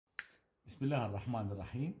بسم الله الرحمن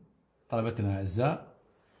الرحيم. طلبتنا الأعزاء،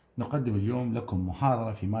 نقدم اليوم لكم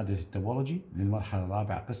محاضرة في مادة التوبولوجي للمرحلة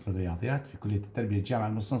الرابعة قسم الرياضيات في كلية التربية الجامعة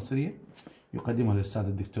المستنصرية، يقدمها الأستاذ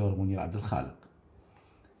الدكتور منير عبد الخالق.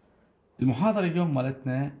 المحاضرة اليوم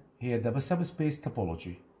مالتنا هي The Subspace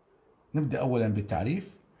Topology. نبدأ أولا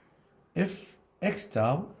بالتعريف. If X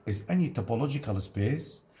tau is any topological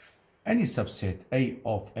space, any subset A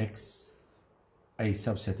of X, a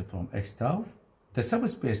subset from X tau, the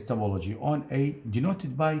subspace topology on A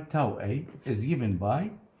denoted by tau A is given by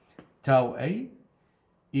tau A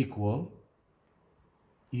equal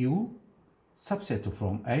U subset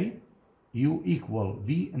from A, U equal V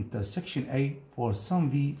intersection A for some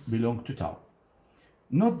V belong to tau.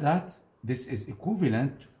 Note that this is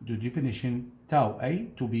equivalent to definition tau A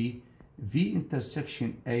to be V intersection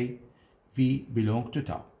A V belong to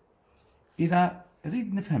tau. إذا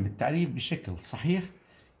نريد نفهم التعريف بشكل صحيح،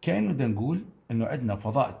 كأنه بدنا نقول انه عندنا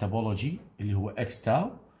فضاء توبولوجي اللي هو اكس تاو،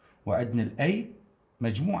 وعندنا الاي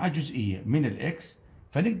مجموعه جزئيه من الاكس،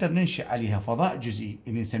 فنقدر ننشئ عليها فضاء جزئي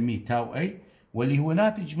اللي نسميه تاو اي، واللي هو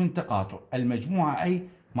ناتج من تقاطع المجموعه اي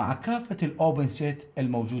مع كافه الاوبن سيت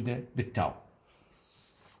الموجوده بالتاو.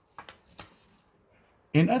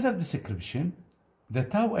 In other description, the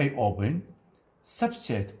tau A open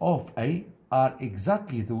subset of A are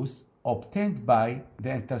exactly those obtained by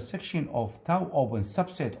the intersection of tau open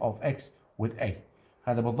subset of X with A.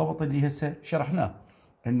 هذا بالضبط اللي هسه شرحناه،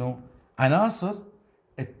 انه عناصر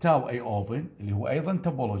التاو اي اوبن اللي هو ايضا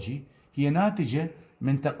توبولوجي هي ناتجه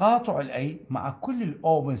من تقاطع الاي مع كل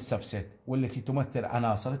الاوبن سبسيت والتي تمثل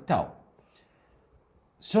عناصر التاو.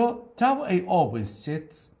 So tau A open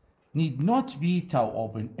sets need not be tau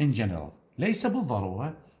open in general. ليس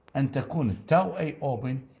بالضروره ان تكون التاو اي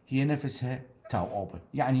اوبن هي نفسها تاو اوبن،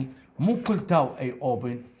 يعني مو كل تاو اي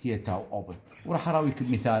اوبن هي تاو اوبن، وراح اراويك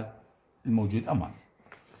المثال الموجود امامي.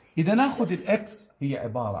 اذا ناخذ الاكس هي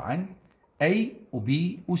عباره عن A وB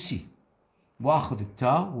وC، واخذ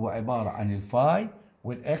التاو هو عباره عن الفاي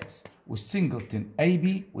والاكس والسنجلتون AB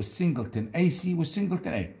والسنجلتون AC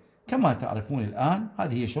والسنجلتون A. كما تعرفون الان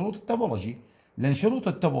هذه هي شروط التوبولوجي، لان شروط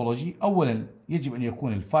التوبولوجي اولا يجب ان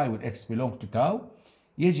يكون الفاي والاكس belong to تاو،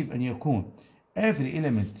 يجب ان يكون every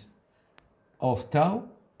element of tau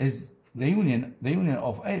is the union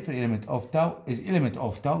of every element of tau is element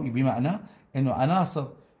of tau، بمعنى انه عناصر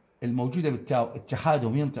الموجوده بالتاو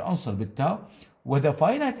اتحادهم ينطي عنصر بالتاو، و the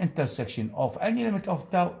finite intersection of any element of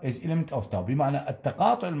tau is element of tau، بمعنى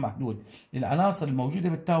التقاطع المحدود للعناصر الموجوده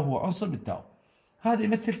بالتاو هو عنصر بالتاو. هذا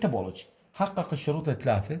يمثل توبولوجي، حقق الشروط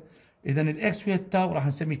الثلاثه. اذا الاكس ويا التاو راح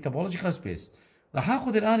نسميه توبولوجيكال سبيس. راح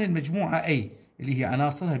اخذ الان المجموعه A اللي هي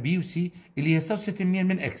عناصرها B و C اللي هي سبست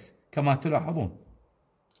من اكس. كما تلاحظون،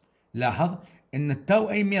 لاحظ ان التاو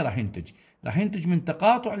اي 100 راح ينتج من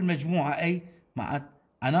تقاطع المجموعه اي مع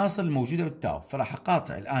عناصر الموجوده بالتاو، فراح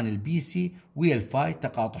اقاطع الان البي سي ويا الفاي،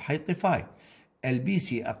 تقاطع حيطي فاي. البي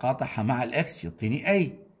سي اقاطعها مع الاكس يعطيني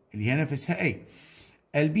اي اللي هي نفسها اي.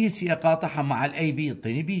 البي سي اقاطعها مع الاي بي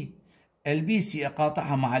يعطيني بي. البي سي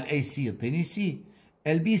اقاطعها مع الاي سي يعطيني سي.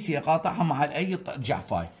 البي سي اقاطعها مع الاي يرجع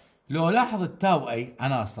فاي. لو لاحظ التاو اي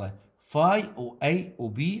عناصره فاي واي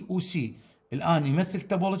وبي وسي، الان يمثل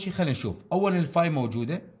توبولوجي. خلينا نشوف. اولا الفاي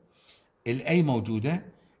موجوده، الاي موجوده،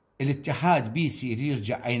 الاتحاد بي سي اللي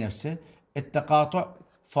يرجع اي نفسه، التقاطع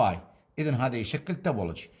فاي. اذا هذا يشكل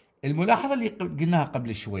توبولوجي. الملاحظه اللي قلناها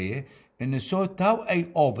قبل شويه ان سو تاو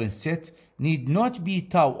اي اوبن سيت نيد نوت بي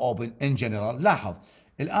تاو اوبن ان جنرال. لاحظ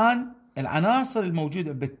الان العناصر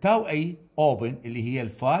الموجوده بالتاو اي اوبن اللي هي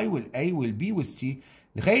الفاي والاي والبي والسي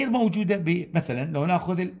غير موجوده مثلا لو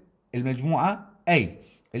ناخذ المجموعه A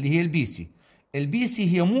اللي هي البي سي. البي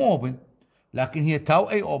سي هي مو اوبن، لكن هي تاو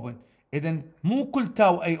اي اوبن. اذا مو كل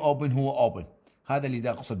تاو اي اوبن هو اوبن. هذا اللي دا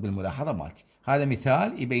اقصد بالملاحظه مالتي. هذا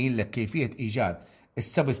مثال يبين لك كيفيه ايجاد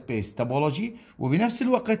السب سبيس توبولوجي، وبنفس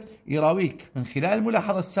الوقت يراويك من خلال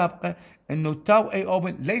الملاحظه السابقه انه تاو اي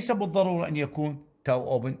اوبن ليس بالضروره ان يكون تاو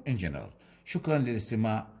اوبن ان جنرال. شكرا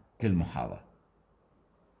للاستماع للمحاضره.